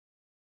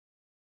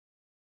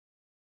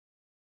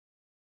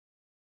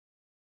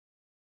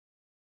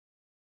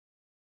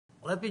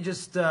Let me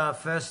just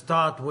first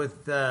start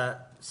with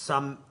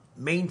some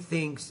main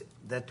things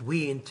that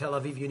we in Tel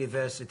Aviv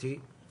University,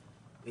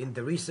 in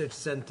the research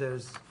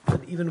centers,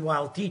 and even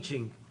while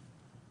teaching,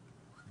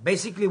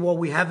 basically what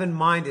we have in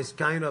mind is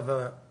kind of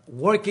a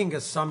working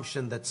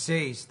assumption that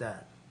says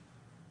that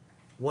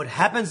what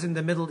happens in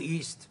the Middle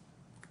East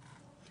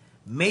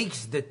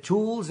makes the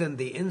tools and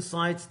the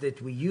insights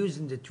that we use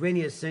in the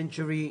 20th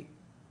century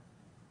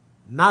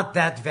not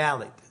that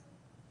valid.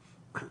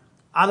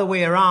 Other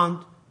way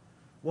around,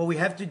 what we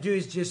have to do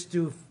is just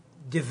to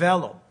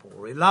develop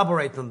or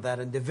elaborate on that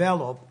and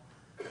develop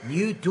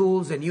new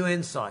tools and new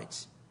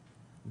insights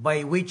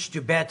by which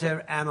to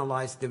better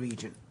analyze the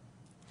region.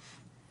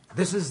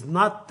 This is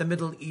not the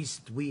Middle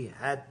East we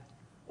had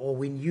or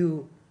we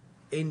knew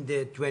in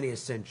the 20th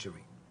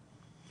century.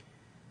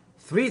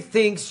 Three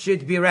things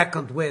should be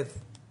reckoned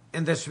with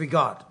in this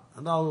regard.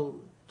 And I'll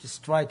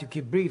just try to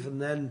keep brief and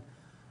then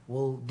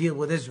we'll deal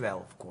with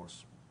Israel, of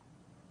course.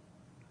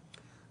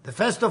 The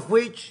first of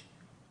which,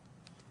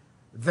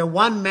 the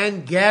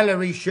one-man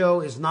gallery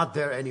show is not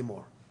there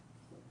anymore.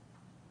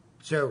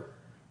 So,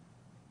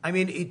 I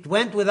mean, it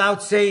went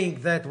without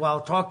saying that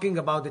while talking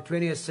about the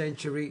 20th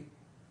century,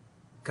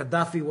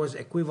 Gaddafi was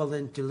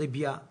equivalent to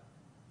Libya,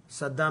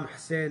 Saddam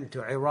Hussein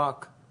to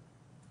Iraq,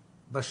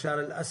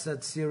 Bashar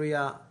al-Assad,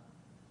 Syria.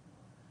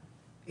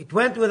 It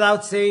went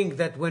without saying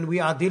that when we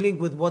are dealing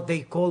with what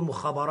they call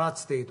mukhabarat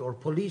state or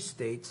police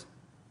states,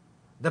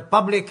 the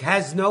public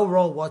has no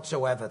role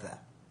whatsoever there.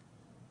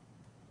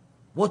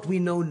 What we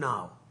know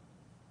now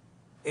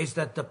is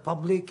that the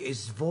public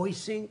is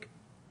voicing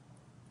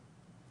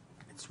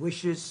its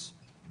wishes,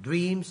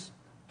 dreams.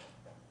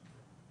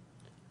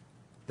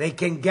 They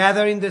can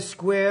gather in the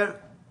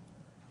square,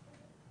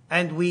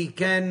 and we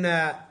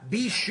can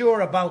be sure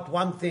about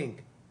one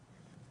thing.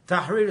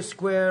 Tahrir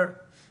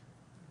Square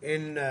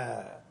in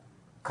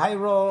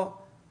Cairo,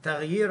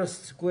 Tahrir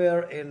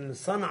Square in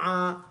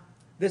Sana'a,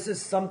 this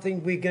is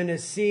something we're going to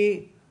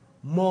see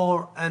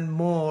more and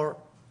more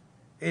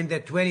in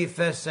the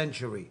 21st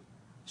century.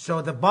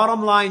 So the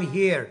bottom line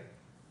here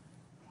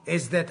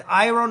is that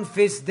iron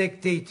fist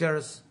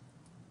dictators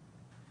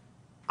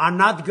are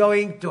not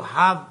going to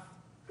have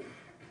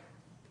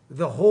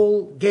the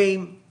whole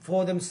game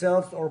for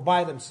themselves or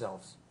by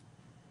themselves.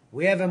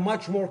 We have a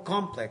much more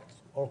complex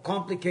or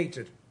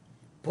complicated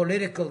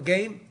political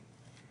game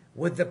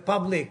with the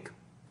public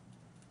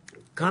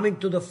coming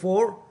to the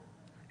fore.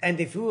 And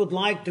if we would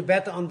like to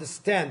better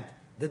understand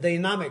the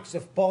dynamics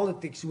of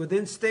politics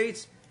within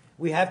states,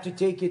 we have to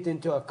take it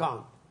into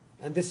account.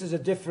 And this is a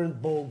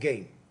different ball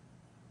game.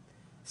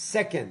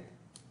 Second,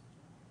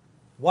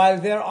 while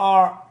there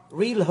are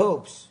real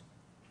hopes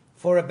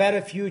for a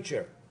better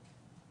future,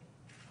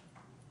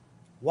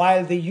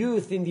 while the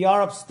youth in the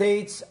Arab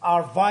states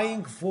are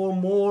vying for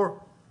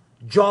more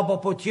job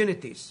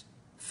opportunities,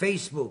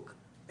 Facebook,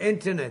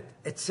 internet,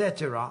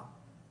 etc.,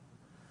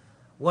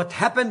 what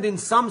happened in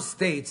some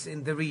states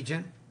in the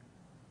region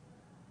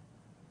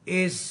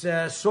is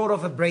sort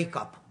of a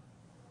breakup.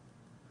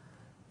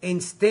 In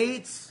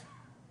states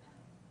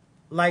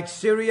like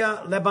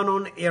Syria,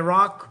 Lebanon,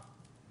 Iraq,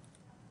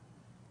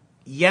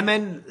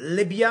 Yemen,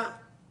 Libya,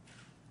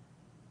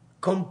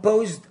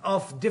 composed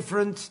of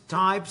different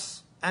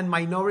types and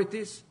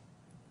minorities,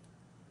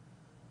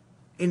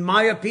 in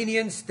my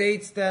opinion,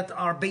 states that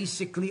are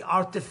basically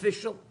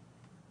artificial.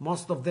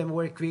 Most of them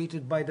were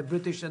created by the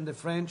British and the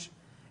French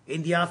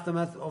in the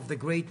aftermath of the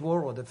Great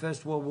War or the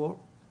First World War.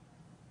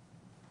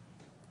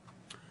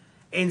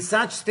 In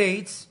such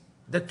states,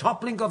 the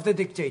toppling of the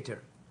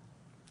dictator,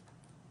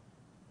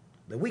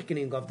 the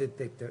weakening of the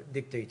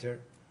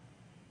dictator,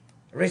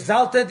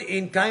 resulted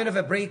in kind of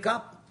a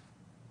breakup.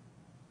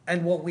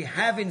 And what we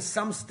have in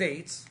some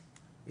states,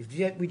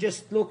 if we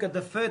just look at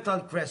the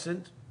Fertile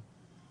Crescent,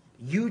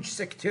 huge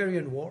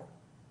sectarian war.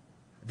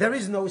 There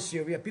is no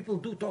Syria. People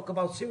do talk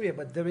about Syria,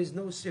 but there is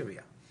no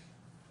Syria.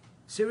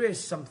 Syria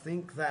is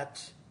something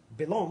that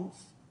belongs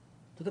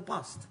to the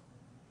past.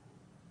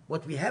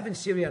 What we have in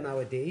Syria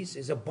nowadays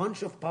is a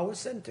bunch of power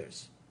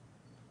centers.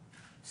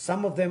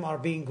 Some of them are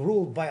being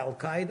ruled by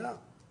Al-Qaeda,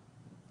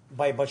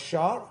 by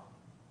Bashar.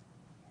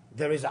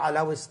 There is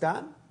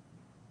Alawistan.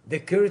 The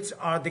Kurds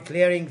are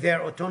declaring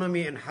their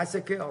autonomy in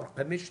Hasaka or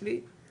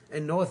Qamishli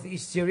in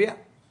northeast Syria.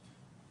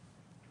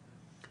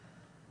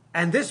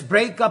 And this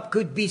breakup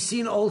could be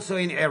seen also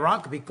in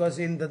Iraq, because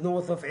in the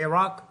north of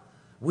Iraq,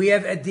 we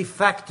have a de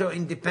facto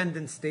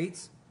independent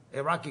states,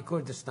 Iraqi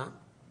Kurdistan.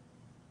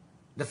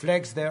 The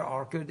flags there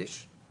are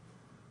Kurdish.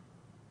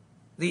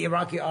 The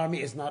Iraqi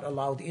army is not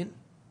allowed in.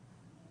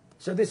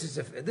 So this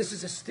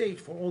is a state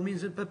for all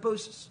means and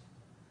purposes.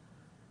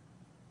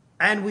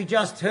 And we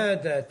just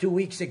heard 2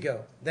 weeks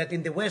ago that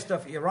in the west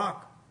of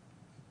Iraq,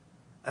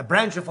 a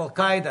branch of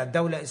Al-Qaeda,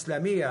 Dawla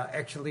Islamiyah,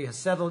 actually has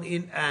settled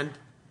in and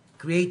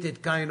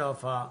created kind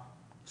of a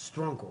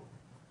stronghold.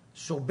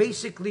 So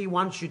basically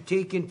one should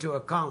take into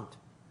account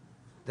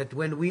that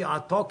when we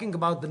are talking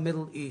about the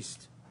Middle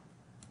East,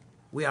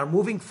 we are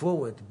moving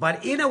forward.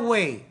 But in a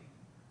way,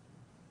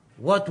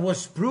 what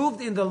was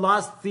proved in the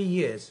last 3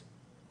 years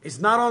is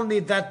not only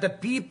that the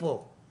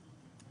people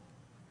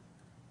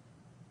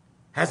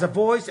has a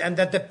voice and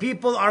that the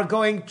people are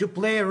going to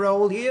play a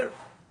role here.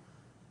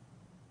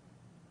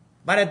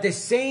 But at the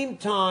same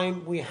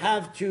time, we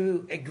have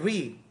to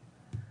agree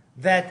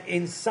that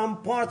in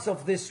some parts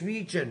of this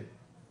region,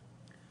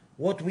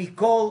 what we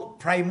call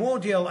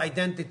primordial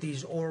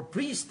identities or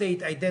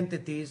pre-state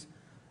identities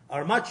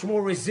are much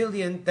more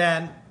resilient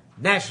than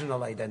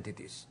national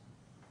identities.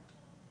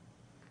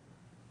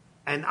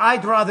 And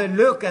I'd rather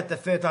look at the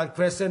Fertile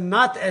Crescent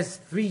not as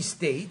three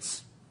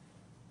states,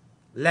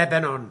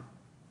 Lebanon,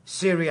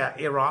 Syria,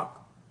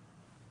 Iraq,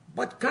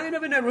 but kind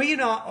of an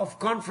arena of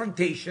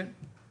confrontation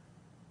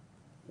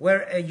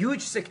where a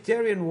huge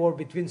sectarian war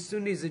between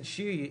Sunnis and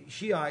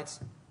Shiites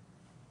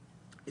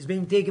is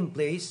being taken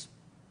place,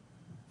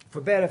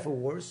 for better or for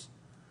worse.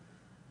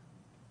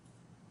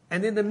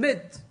 And in the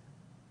mid,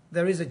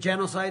 there is a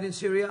genocide in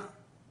Syria.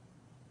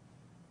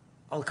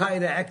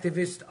 Al-Qaeda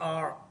activists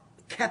are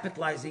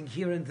capitalizing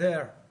here and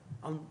there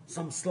on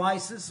some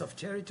slices of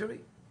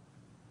territory.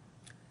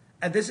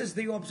 And this is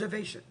the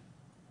observation.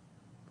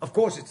 Of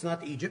course, it's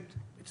not Egypt,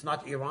 it's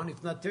not Iran,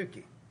 it's not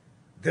Turkey.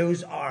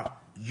 Those are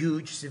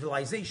huge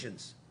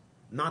civilizations,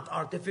 not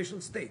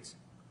artificial states.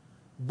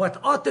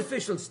 But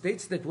artificial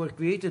states that were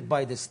created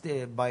by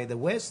the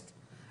West,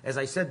 as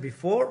I said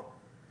before,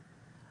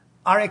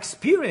 are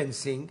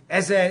experiencing,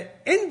 as an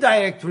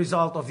indirect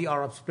result of the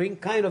Arab Spring,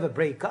 kind of a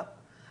breakup.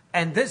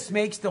 And this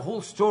makes the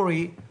whole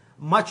story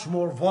much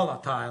more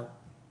volatile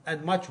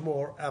and much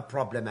more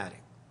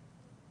problematic.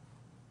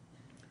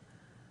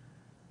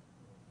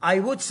 I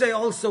would say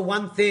also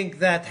one thing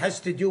that has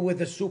to do with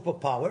the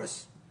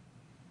superpowers,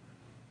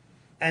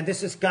 and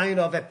this is kind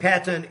of a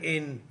pattern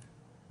in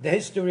the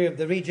history of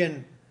the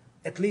region,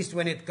 at least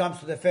when it comes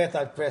to the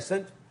Fertile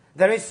Crescent.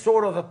 There is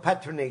sort of a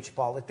patronage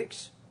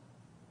politics.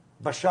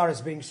 Bashar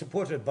is being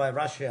supported by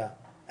Russia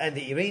and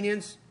the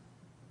Iranians.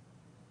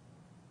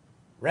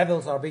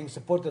 Rebels are being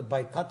supported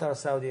by Qatar,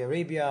 Saudi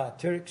Arabia,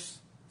 Turks,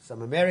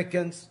 some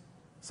Americans,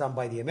 some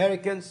by the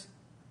Americans.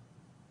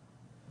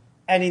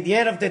 And in the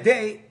end of the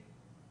day,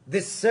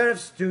 this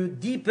serves to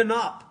deepen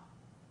up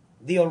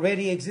the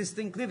already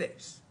existing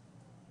clivages.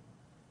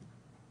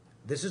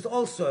 This is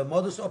also a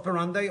modus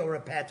operandi or a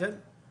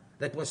pattern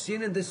that was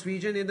seen in this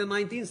region in the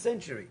 19th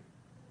century,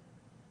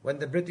 when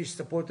the British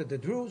supported the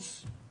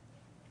Druze,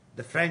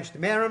 the French the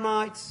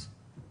Maronites,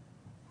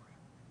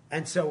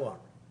 and so on.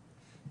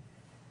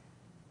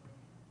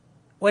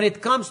 When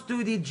it comes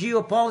to the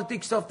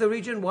geopolitics of the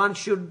region, one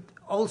should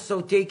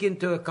also take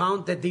into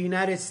account that the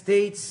United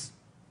States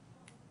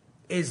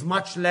is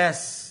much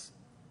less,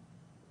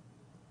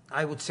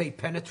 I would say,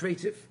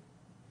 penetrative,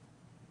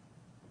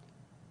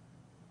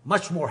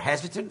 much more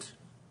hesitant.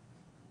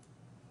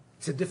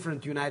 It's a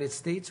different United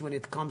States when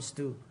it comes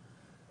to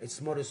its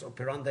modus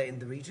operandi in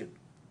the region.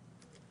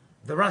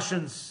 The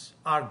Russians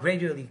are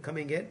gradually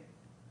coming in,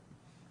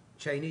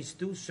 Chinese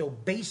too. So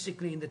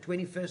basically in the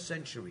 21st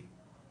century,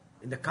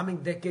 in the coming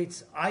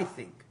decades, I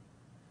think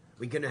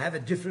we're going to have a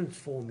different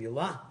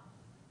formula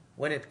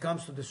when it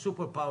comes to the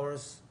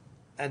superpowers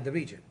and the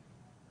region.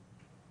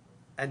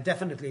 And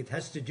definitely it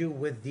has to do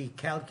with the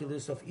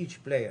calculus of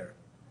each player.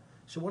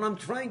 So what I'm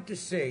trying to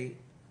say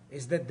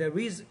is that there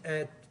is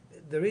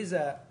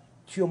a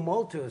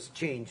tumultuous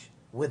change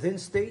within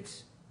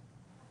states,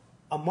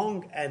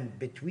 among and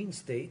between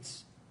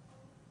states,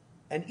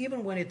 and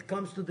even when it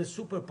comes to the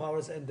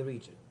superpowers and the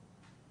region.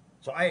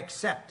 So I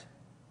accept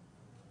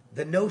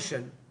the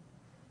notion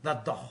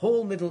that the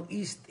whole Middle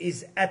East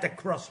is at a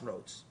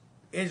crossroads.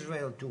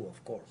 Israel too,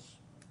 of course.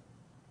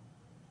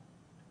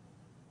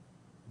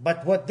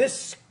 But what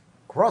this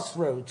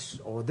crossroads,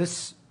 or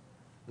this,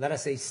 let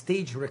us say,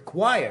 stage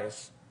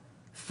requires,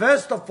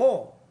 first of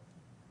all,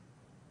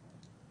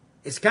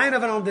 is kind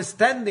of an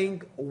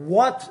understanding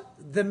what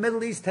the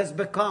Middle East has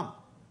become,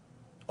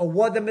 or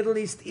what the Middle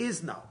East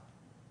is now,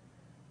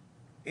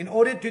 in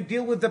order to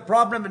deal with the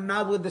problem and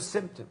not with the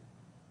symptom.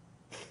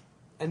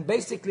 And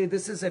basically,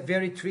 this is a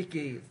very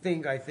tricky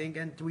thing, I think,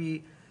 and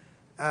we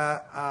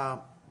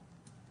are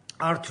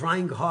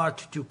trying hard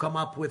to come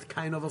up with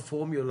kind of a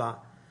formula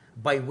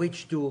by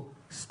which to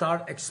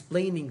start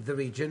explaining the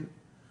region.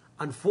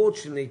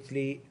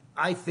 Unfortunately,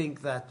 I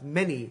think that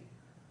many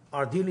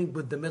are dealing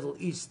with the Middle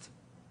East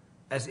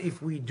as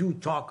if we do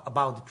talk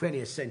about the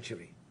 20th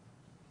century.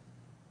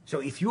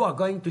 So if you are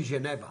going to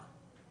Geneva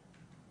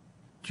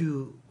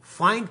to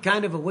find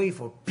kind of a way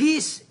for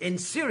peace in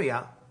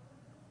Syria,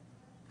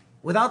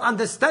 without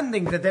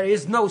understanding that there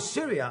is no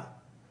Syria,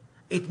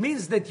 it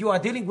means that you are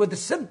dealing with the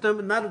symptom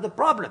and not the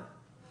problem.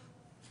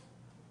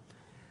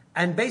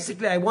 And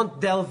basically, I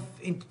won't delve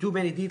into too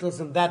many details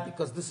on that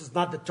because this is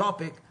not the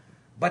topic,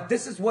 but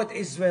this is what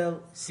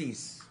Israel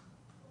sees.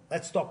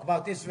 Let's talk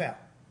about Israel.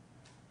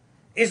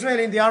 Israel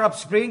in the Arab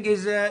Spring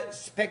is a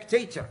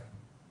spectator.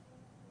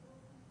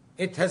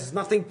 It has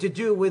nothing to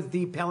do with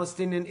the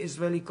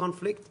Palestinian-Israeli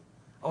conflict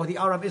or the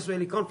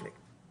Arab-Israeli conflict.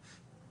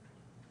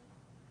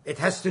 It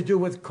has to do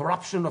with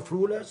corruption of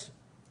rulers.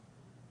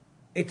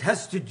 It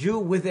has to do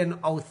with an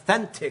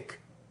authentic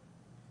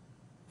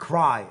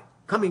cry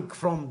coming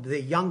from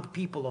the young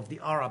people of the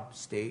Arab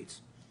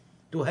states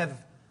to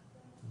have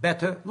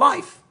better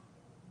life,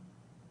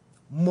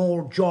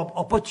 more job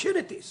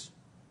opportunities,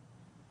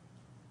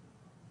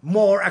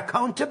 more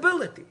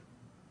accountability.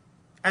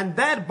 And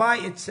that by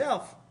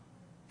itself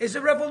is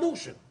a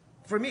revolution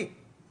for me.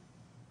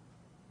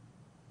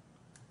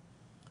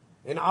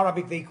 In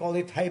Arabic they call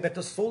it Haybat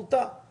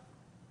al-Sulta.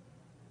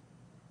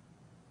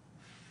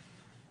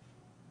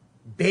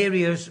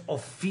 Barriers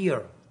of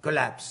fear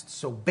collapsed.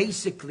 So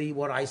basically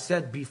what I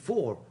said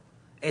before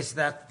is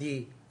that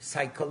the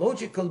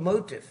psychological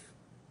motive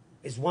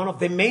is one of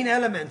the main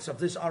elements of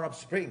this Arab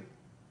Spring.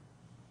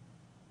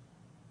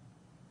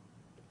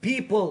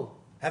 People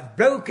have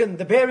broken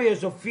the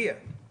barriers of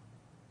fear.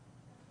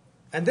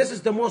 And this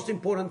is the most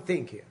important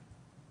thing here.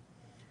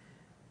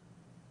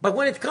 But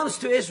when it comes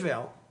to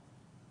Israel,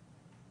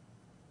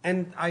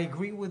 and I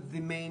agree with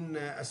the main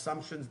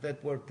assumptions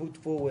that were put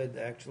forward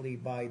actually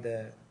by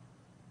the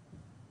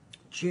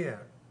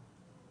chair,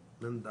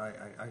 and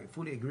I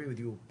fully agree with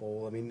you,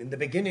 Paul. I mean, in the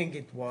beginning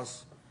it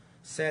was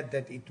said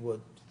that it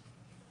would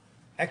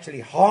actually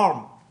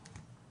harm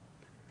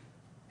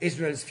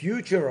Israel's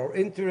future or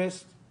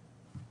interest.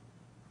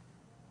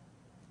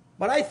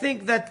 But I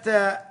think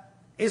that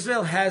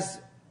Israel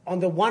has, on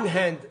the one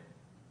hand,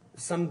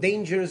 some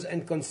dangers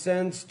and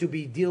concerns to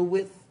be dealt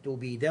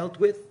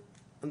with,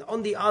 and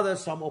on the other,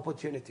 some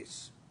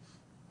opportunities.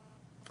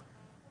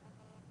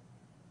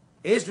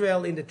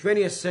 Israel in the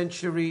 20th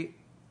century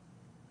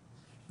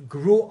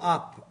grew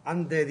up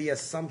under the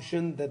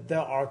assumption that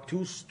there are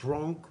two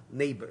strong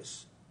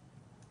neighbors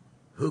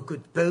who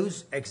could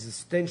pose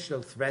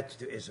existential threat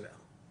to Israel.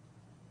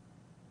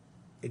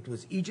 It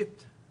was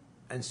Egypt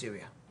and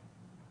Syria.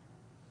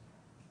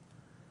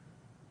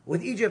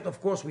 With Egypt, of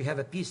course, we have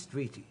a peace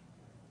treaty.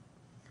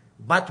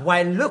 But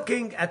while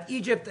looking at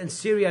Egypt and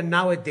Syria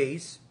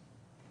nowadays,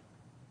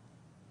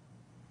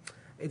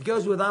 it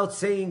goes without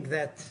saying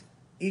that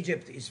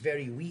Egypt is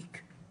very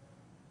weak,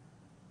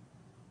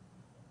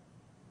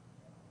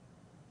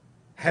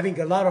 having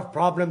a lot of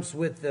problems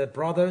with the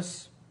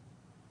brothers,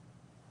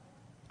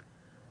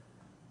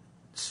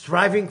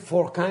 striving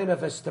for kind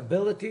of a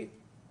stability,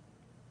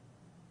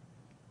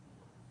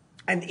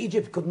 and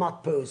Egypt could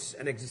not pose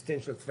an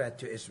existential threat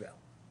to Israel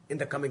in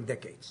the coming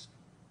decades.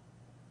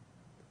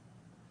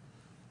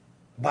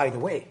 By the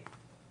way,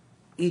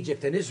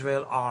 Egypt and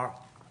Israel are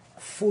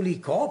fully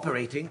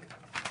cooperating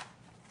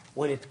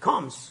when it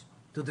comes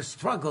to the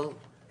struggle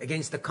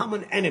against the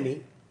common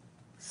enemy,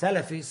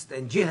 Salafist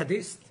and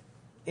Jihadist,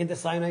 in the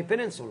Sinai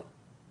Peninsula,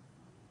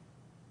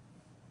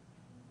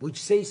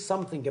 which says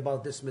something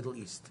about this Middle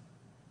East.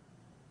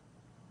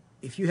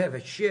 If you have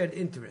a shared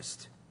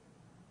interest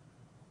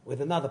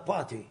with another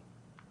party,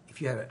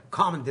 if you have a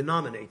common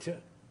denominator,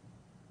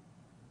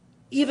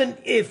 even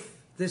if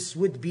this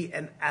would be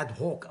an ad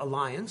hoc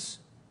alliance,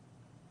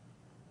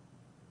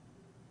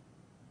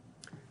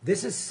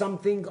 this is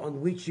something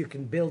on which you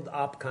can build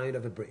up kind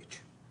of a bridge.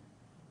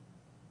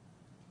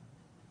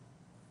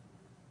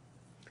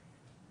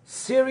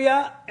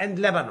 Syria and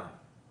Lebanon.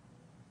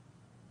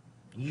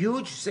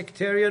 Huge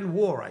sectarian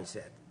war, I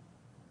said.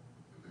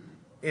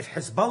 If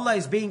Hezbollah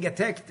is being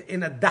attacked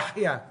in a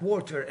Dahya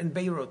quarter in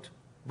Beirut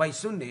by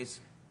Sunnis,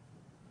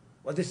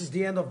 well, this is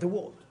the end of the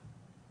world.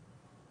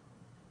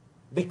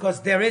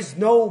 Because there is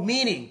no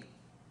meaning.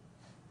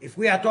 If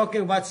we are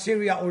talking about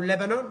Syria or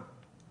Lebanon,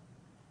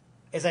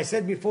 as I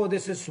said before,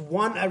 this is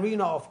one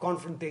arena of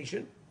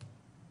confrontation.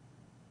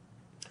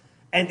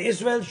 And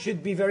Israel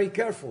should be very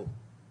careful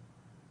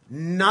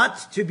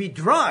not to be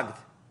dragged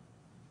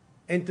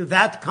into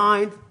that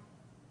kind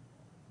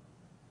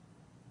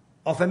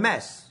of a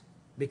mess,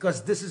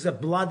 because this is a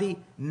bloody,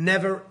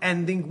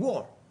 never-ending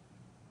war.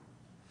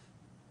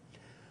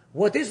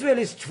 What Israel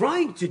is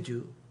trying to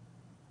do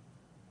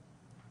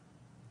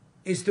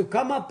is to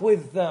come up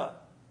with,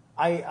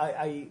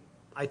 I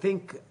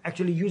think,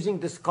 actually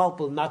using the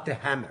scalpel, not the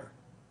hammer.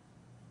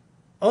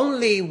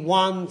 Only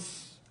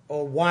once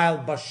or while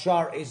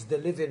Bashar is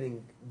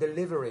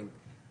delivering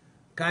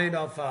kind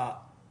of,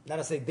 let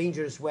us say,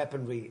 dangerous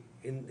weaponry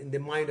in the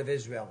mind of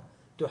Israel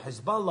to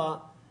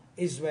Hezbollah,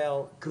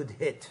 Israel could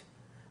hit.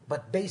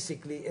 But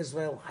basically,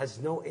 Israel has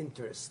no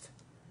interest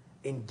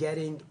in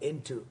getting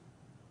into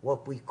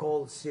what we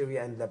call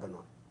Syria and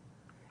Lebanon.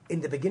 In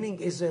the beginning,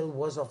 Israel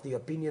was of the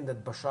opinion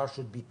that Bashar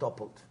should be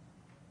toppled.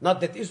 Not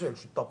that Israel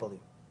should topple him.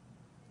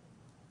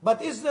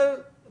 But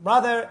Israel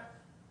rather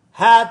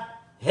had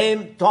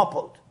him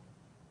toppled.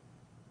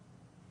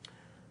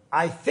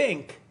 I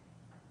think,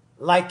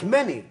 like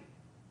many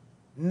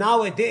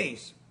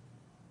nowadays,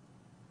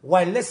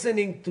 while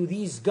listening to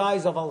these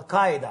guys of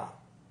Al-Qaeda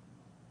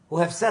who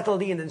have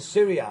settled in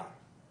Syria,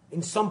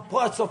 in some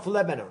parts of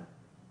Lebanon,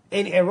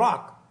 in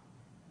Iraq,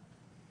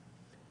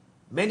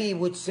 many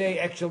would say,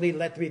 actually,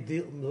 let me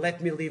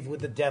live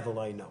with the devil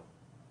I know.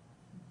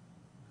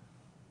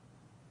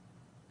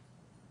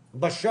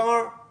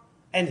 Bashar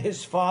and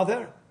his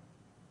father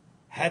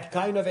had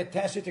kind of a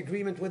tacit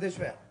agreement with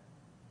Israel.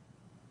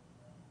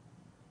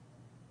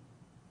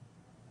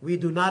 We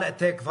do not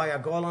attack via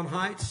Golan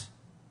Heights.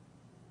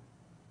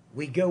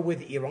 We go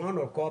with Iran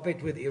or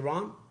cooperate with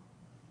Iran.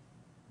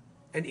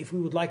 And if we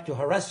would like to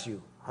harass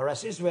you,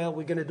 harass Israel,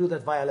 we're going to do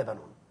that via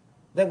Lebanon.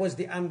 That was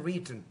the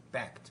unwritten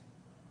pact.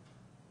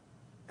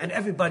 And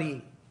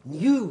everybody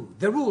knew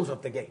the rules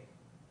of the game.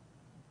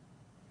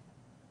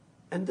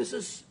 And this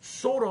is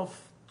sort of,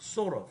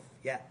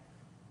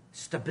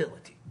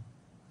 stability.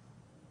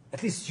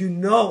 At least you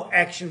know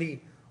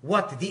actually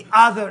what the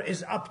other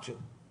is up to.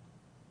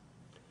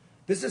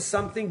 This is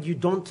something you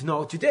don't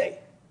know today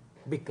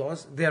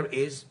because there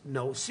is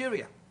no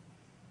Syria.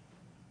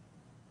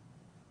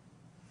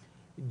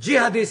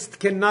 Jihadists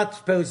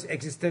cannot pose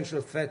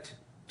existential threat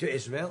to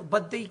Israel,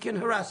 but they can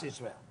harass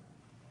Israel.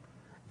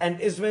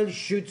 And Israel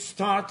should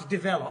start to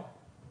develop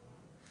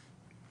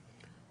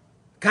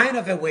kind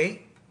of a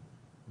way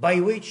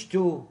by which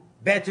to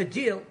better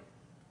deal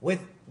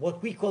with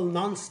what we call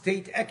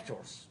non-state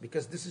actors,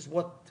 because this is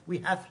what we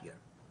have here.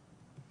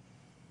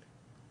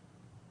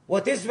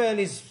 What Israel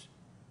is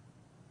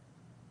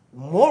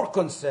more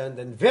concerned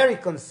and very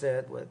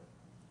concerned with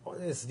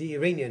is the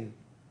Iranian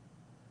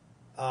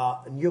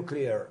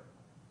nuclear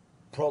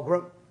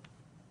program.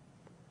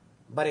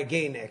 But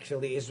again,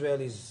 actually, Israel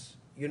is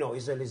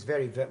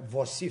very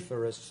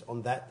vociferous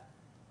on that.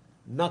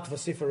 Not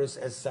vociferous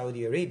as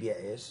Saudi Arabia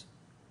is.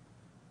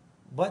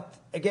 But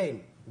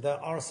again,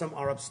 there are some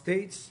Arab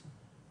states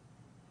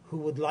who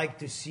would like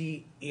to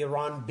see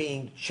Iran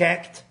being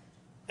checked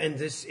in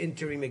this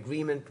interim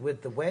agreement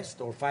with the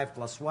West, or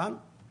 5+1.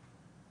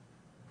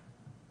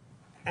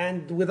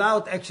 And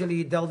without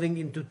actually delving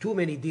into too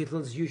many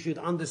details, you should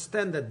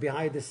understand that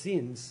behind the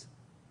scenes,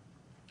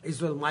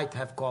 Israel might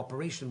have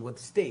cooperation with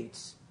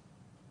states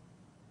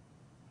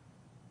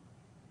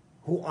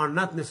who are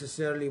not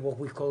necessarily what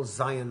we call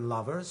Zion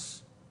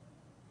lovers,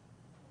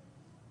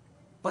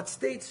 but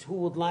states who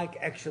would like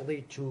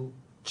actually to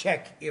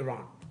check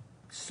Iran,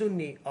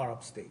 Sunni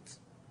Arab states.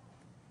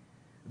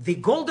 The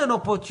golden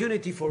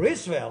opportunity for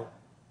Israel,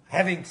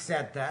 having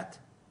said that,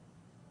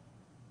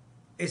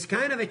 is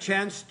kind of a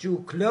chance to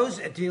close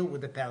a deal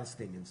with the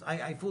Palestinians.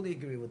 I fully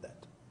agree with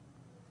that.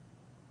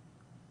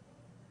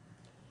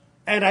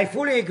 And I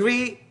fully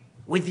agree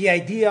with the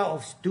idea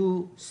of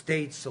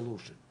two-state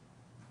solution.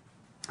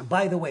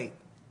 By the way,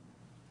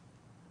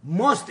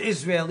 most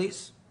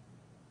Israelis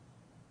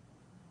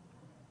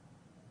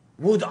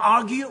would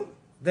argue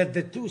that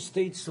the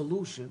two-state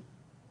solution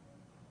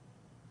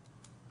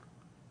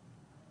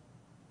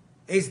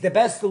is the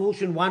best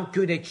solution one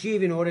could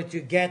achieve in order to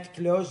get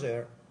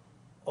closer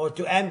or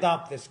to end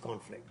up this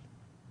conflict.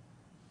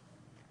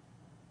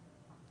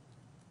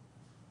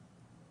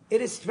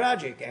 It is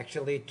tragic,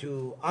 actually,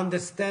 to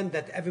understand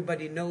that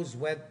everybody knows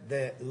where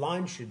the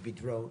line should be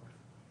drawn,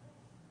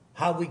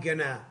 how we're going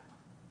to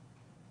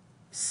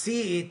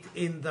see it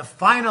in the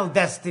final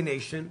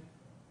destination,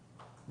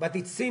 but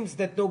it seems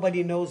that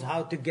nobody knows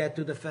how to get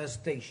to the first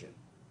station.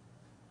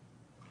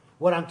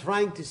 What I'm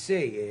trying to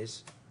say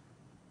is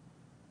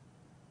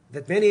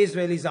that many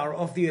Israelis are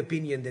of the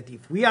opinion that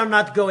if we are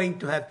not going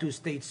to have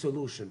two-state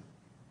solution,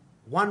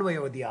 one way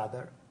or the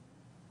other,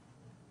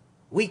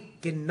 we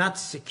cannot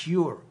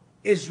secure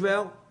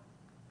Israel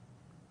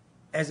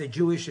as a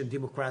Jewish and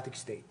democratic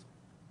state.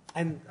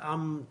 And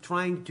I'm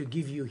trying to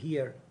give you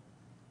here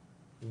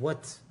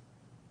what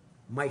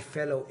my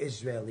fellow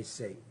Israelis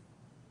say.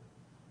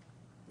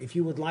 If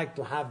you would like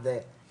to have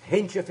the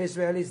hinge of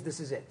Israelis, this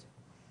is it.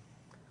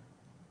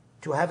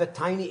 To have a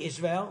tiny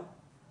Israel,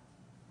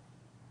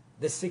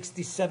 the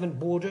 67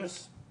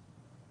 borders,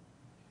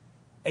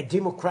 a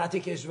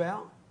democratic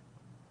Israel,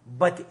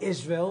 but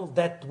Israel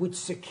that would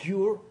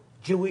secure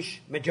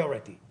Jewish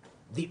majority,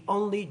 the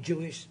only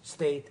Jewish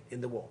state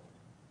in the world.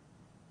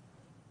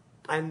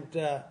 And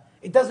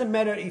it doesn't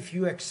matter if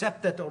you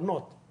accept that or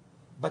not,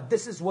 but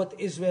this is what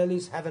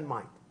Israelis have in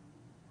mind.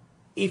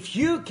 If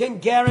you can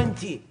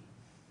guarantee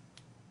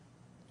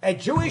a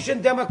Jewish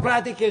and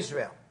democratic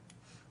Israel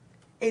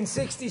in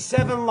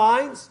 67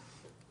 lines,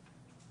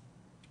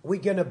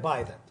 we're going to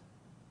buy that.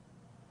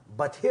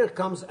 But here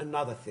comes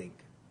another thing,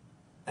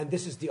 and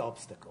this is the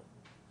obstacle.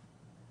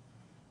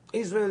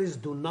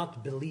 Israelis do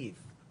not believe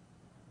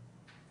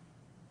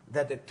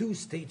that a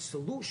two-state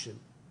solution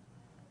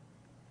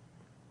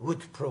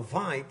would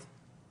provide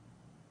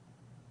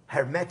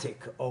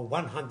hermetic or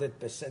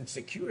 100%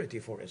 security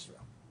for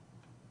Israel.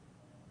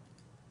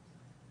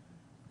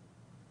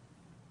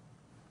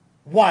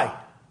 Why?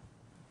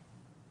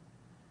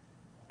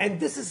 And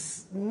this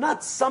is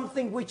not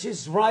something which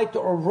is right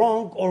or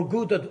wrong or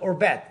good or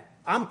bad.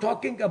 I'm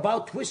talking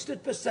about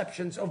twisted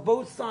perceptions of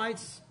both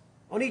sides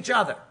on each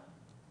other.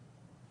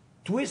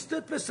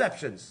 Twisted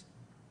perceptions.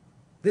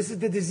 This is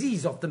the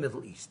disease of the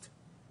Middle East.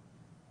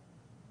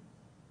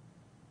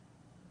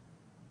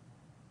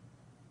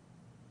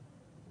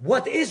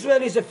 What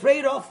Israel is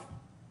afraid of,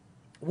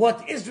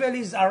 what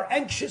Israelis are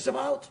anxious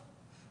about,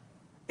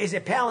 is a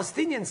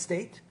Palestinian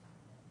state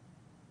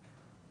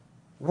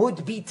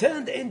would be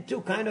turned into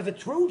kind of a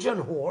Trojan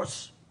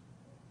horse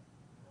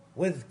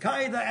with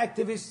Qaeda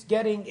activists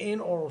getting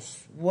in or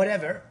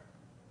whatever,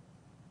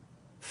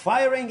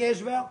 firing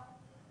Israel,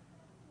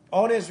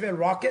 on Israel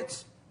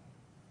rockets,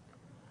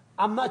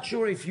 I'm not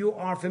sure if you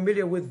are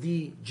familiar with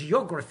the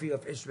geography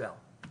of Israel,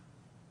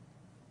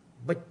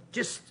 but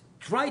just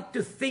try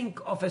to think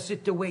of a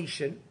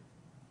situation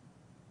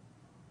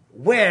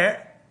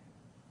where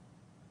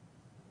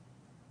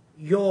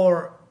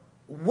your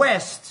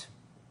west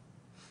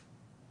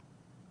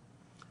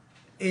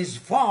is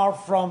far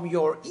from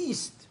your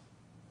east.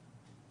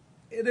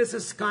 This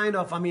is kind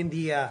of,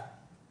 the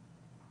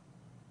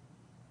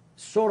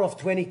sort of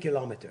 20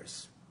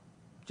 kilometers.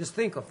 Just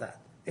think of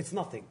that. It's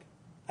nothing.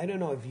 I don't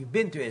know if you've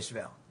been to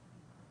Israel,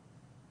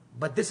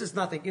 but this is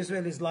nothing.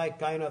 Israel is like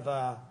kind of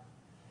a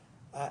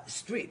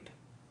strip.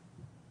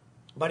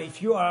 But if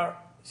you are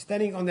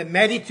standing on the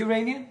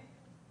Mediterranean,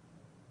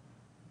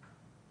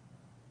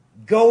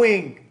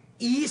 going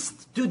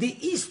east to the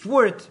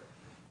eastward,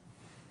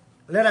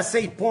 let us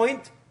say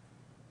point,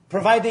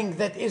 providing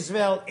that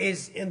Israel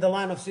is in the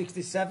line of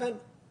 67,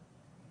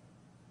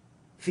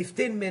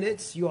 15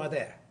 minutes you are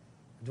there,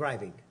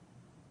 driving.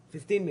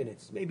 15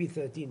 minutes, maybe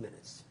 13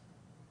 minutes.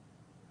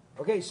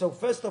 Okay, so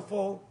first of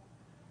all,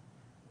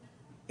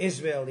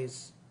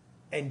 Israelis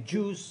and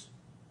Jews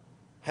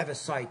have a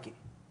psyche.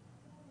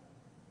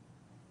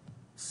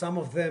 Some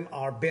of them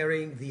are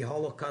bearing the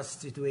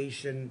Holocaust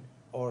situation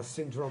or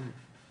syndrome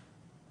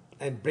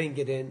and bring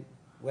it in,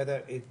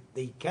 whether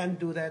they can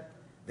do that,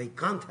 they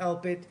can't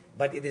help it,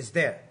 but it is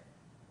there.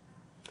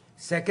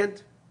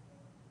 Second,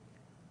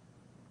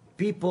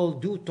 people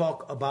do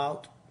talk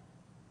about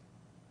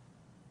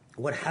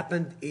what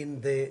happened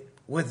in the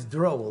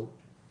withdrawal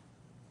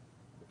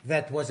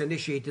that was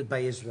initiated by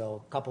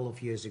Israel a couple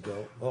of years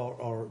ago,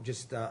 or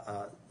just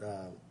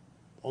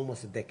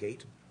almost a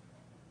decade.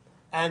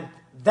 And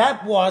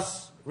that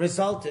was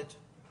resulted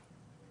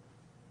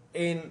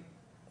in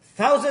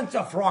thousands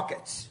of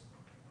rockets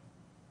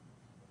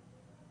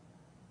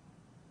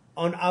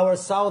on our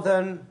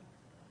southern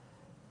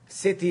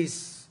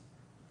cities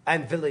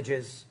and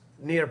villages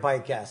nearby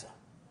Gaza.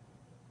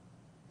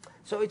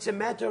 So it's a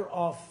matter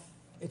of,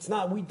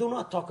 we do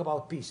not talk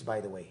about peace, by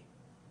the way.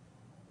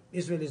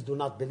 Israelis do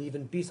not believe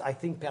in peace. I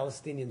think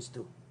Palestinians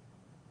do.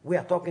 We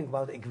are talking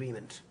about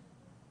agreement.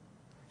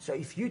 So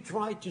if you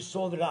try to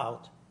sort it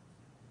out,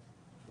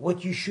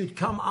 what you should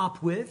come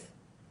up with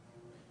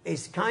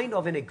is kind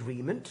of an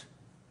agreement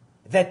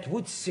that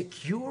would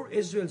secure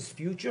Israel's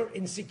future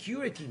in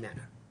security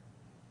manner.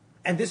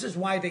 And this is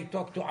why they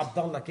talked to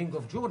Abdullah, king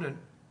of Jordan,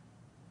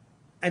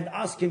 and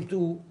asked him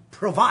to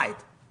provide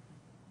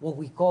what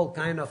we call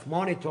kind of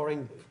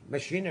monitoring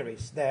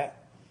machineries there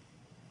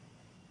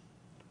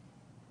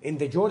in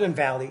the Jordan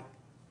Valley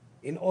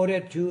in order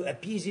to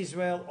appease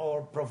Israel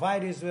or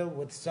provide Israel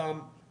with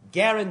some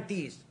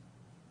guarantees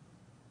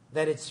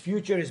that its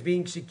future is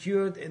being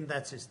secured in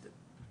that system.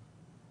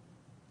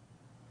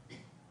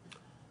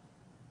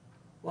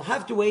 We'll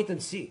have to wait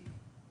and see.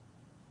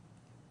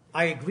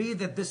 I agree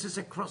that this is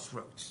a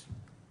crossroads.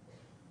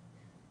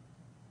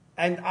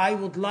 And I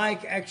would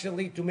like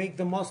actually to make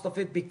the most of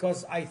it,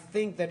 because I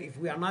think that if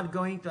we are not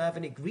going to have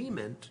an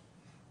agreement,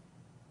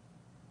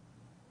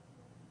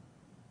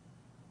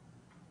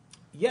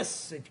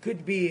 yes, it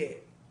could be,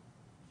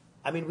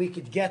 we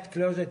could get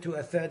closer to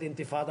a third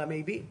intifada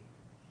maybe.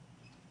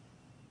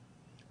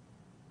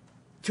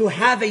 To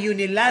have a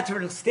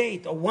unilateral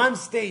state, or one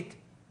state,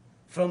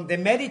 from the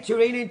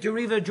Mediterranean to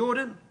River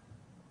Jordan,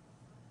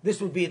 this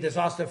would be a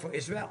disaster for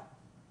Israel.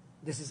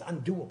 This is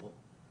undoable.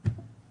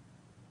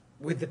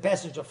 With the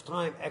passage of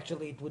time,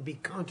 actually, it would be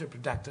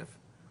counterproductive.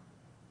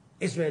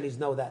 Israelis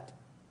know that.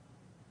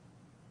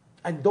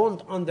 And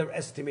don't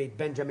underestimate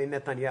Benjamin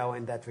Netanyahu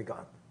in that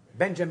regard.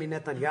 Benjamin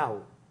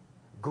Netanyahu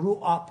grew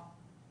up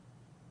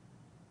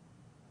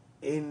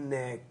in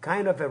a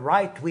kind of a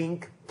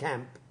right-wing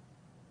camp,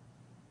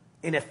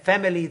 in a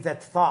family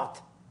that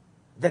thought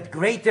that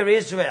greater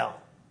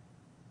Israel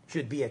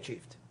should be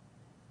achieved.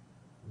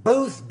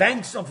 Both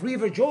banks of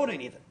River Jordan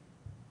even.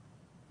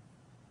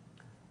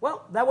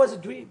 Well, that was a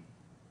dream.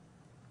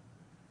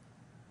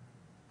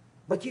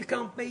 But you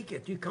can't make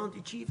it. You can't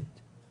achieve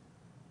it.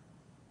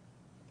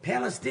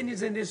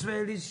 Palestinians and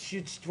Israelis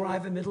should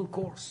strive a middle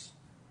course.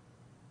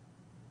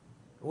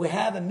 We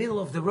have a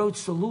middle-of-the-road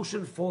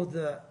solution for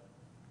the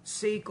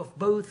sake of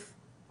both,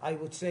 I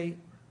would say,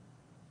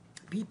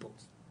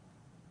 peoples.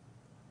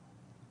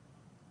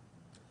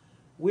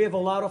 We have a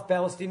lot of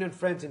Palestinian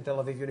friends in Tel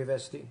Aviv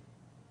University.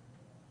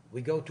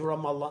 We go to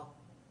Ramallah.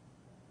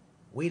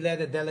 We led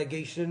a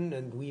delegation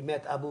and we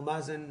met Abu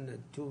Mazen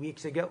 2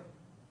 weeks ago.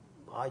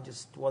 I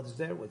just was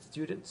there with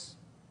students.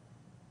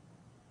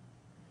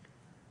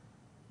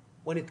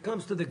 When it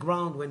comes to the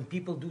ground, when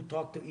people do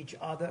talk to each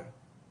other,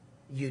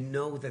 you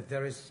know that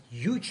there is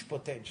huge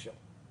potential.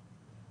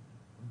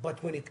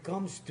 But when it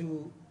comes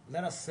to,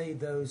 let us say,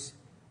 those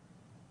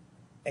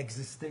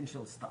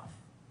existential stuff,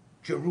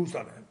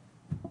 Jerusalem,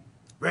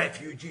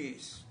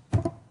 refugees,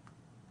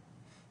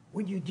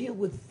 when you deal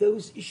with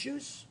those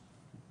issues,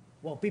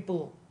 well,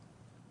 people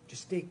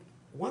just take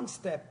one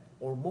step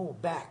or more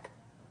back,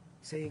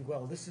 saying,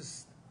 well, this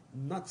is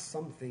not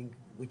something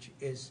which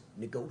is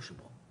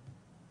negotiable.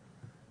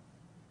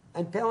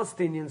 And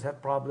Palestinians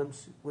have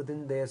problems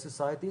within their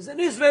societies, and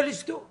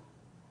Israelis too.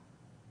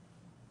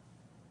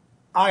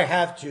 I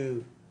have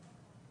to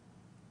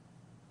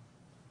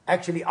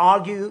actually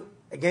argue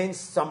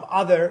against some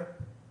other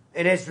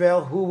in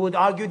Israel who would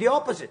argue the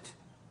opposite.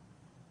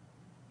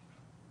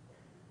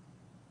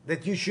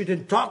 That you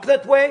shouldn't talk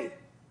that way,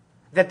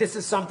 that this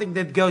is something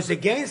that goes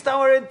against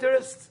our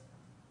interests.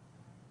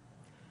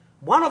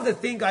 One of the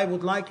things I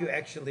would like you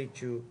actually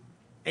to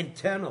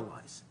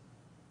internalize,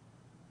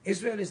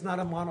 Israel is not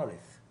a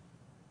monolith.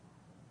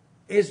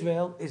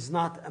 Israel is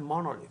not a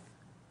monolith.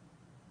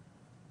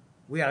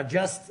 We are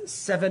just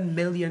 7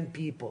 million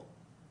people.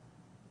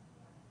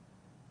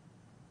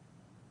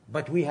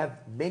 But we have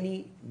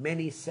many,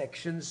 many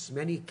sections,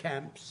 many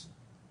camps,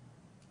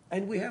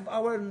 and we have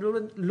our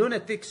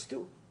lunatics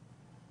too.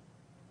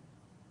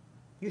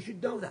 You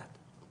should know that.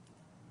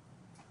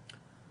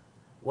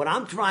 What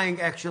I'm trying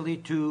actually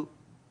to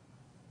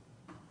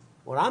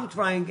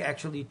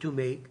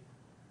make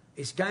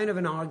is kind of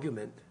an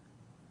argument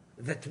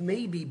that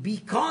maybe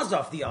because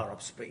of the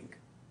Arab Spring,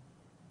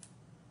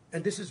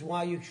 and this is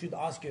why you should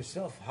ask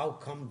yourself, how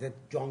come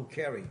that John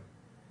Kerry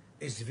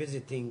is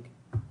visiting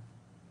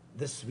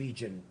this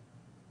region,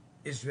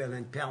 Israel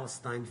and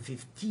Palestine,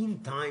 15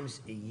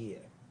 times a year?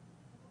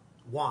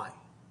 Why?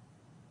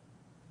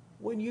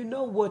 When you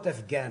know what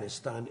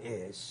Afghanistan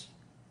is,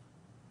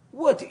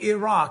 what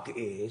Iraq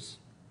is,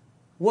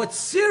 what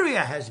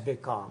Syria has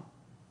become,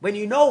 when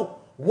you know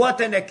what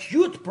an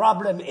acute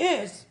problem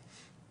is,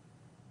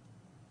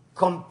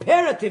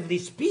 comparatively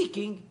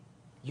speaking,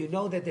 you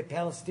know that the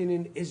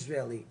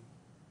Palestinian-Israeli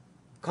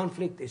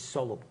conflict is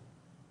solvable.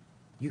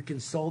 You can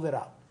solve it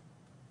out.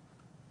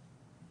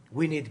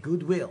 We need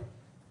goodwill.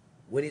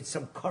 We need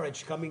some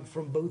courage coming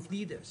from both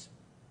leaders.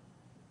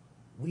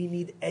 We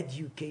need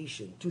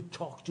education to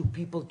talk to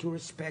people, to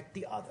respect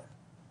the other.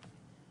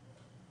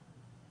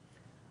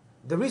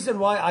 The reason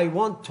why I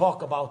won't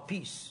talk about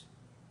peace,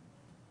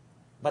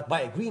 but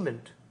by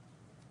agreement,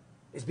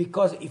 is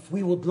because if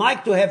we would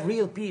like to have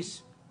real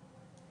peace,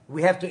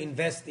 we have to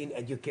invest in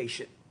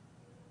education.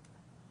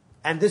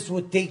 And this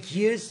would take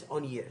years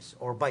on years,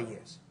 or by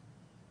years.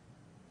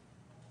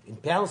 In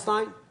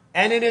Palestine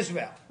and in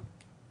Israel.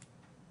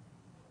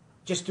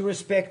 Just to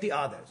respect the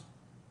others.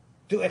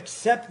 To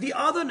accept the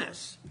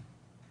otherness.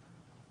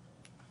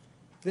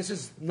 This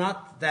is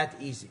not that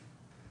easy.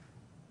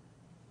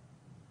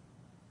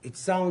 It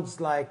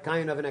sounds like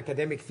kind of an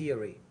academic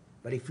theory.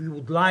 But if we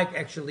would like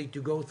actually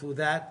to go through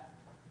that,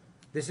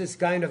 this is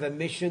kind of a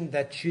mission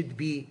that should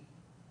be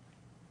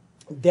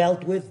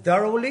dealt with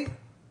thoroughly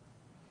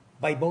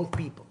by both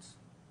peoples.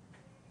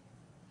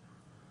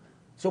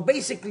 So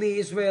basically,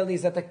 Israel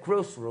is at a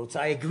crossroads,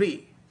 I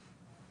agree.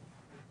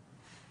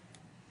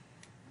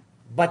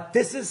 But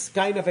this is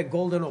kind of a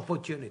golden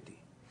opportunity.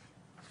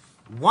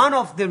 One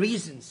of the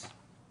reasons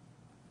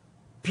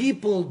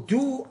people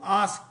do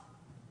ask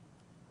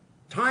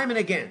time and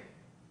again,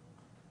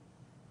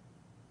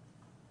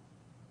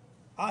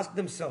 ask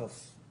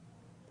themselves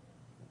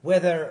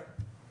whether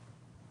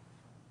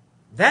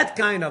that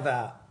kind of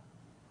a,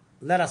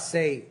 let us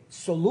say,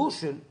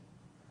 solution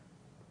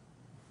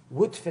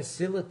would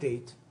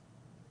facilitate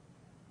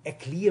a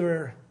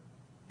clearer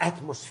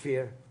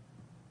atmosphere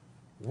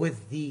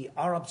with the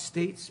Arab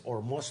states, or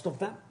most of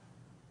them.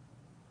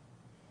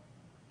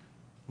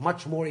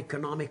 Much more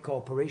economic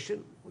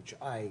cooperation, which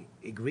I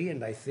agree,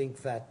 and I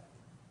think that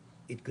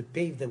it could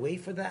pave the way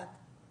for that.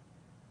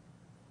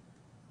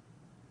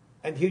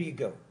 And here you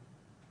go.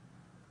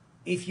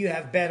 If you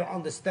have better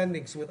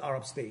understandings with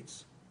Arab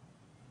states,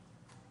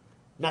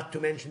 not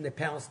to mention the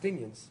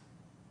Palestinians,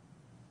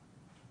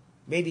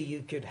 maybe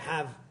you could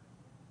have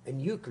a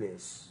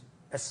nucleus,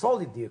 a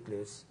solid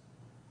nucleus,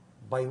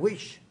 by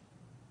which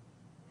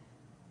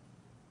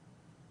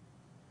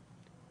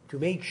to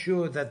make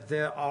sure that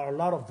there are a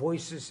lot of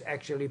voices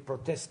actually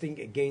protesting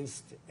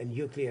against a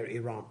nuclear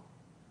Iran,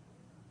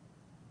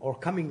 or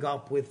coming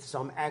up with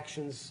some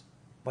actions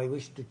by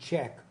which to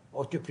check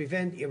or to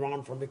prevent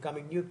Iran from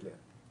becoming nuclear.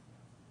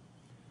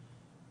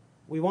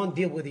 We won't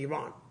deal with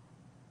Iran.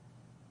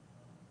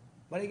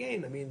 But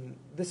again, I mean,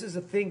 this is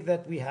a thing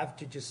that we have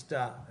to just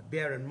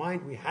bear in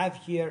mind. We have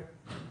here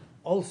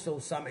also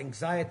some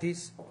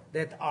anxieties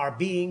that are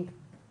being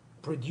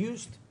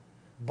produced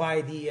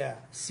by the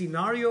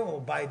scenario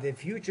or by the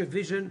future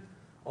vision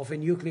of a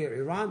nuclear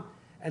Iran.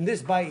 And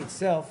this by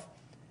itself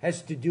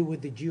has to do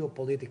with the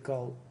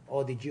geopolitical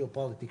or the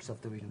geopolitics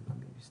of the region. I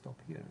mean, we stop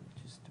here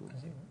and just do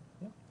it.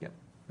 Yeah.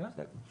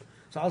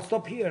 So I'll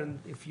stop here, and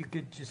if you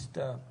could just...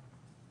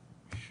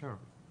 Sure.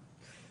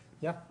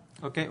 Yeah.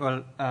 Okay,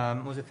 well,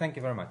 Moshe, thank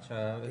you very much.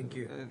 Thank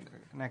you.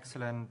 An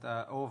excellent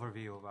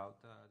overview about...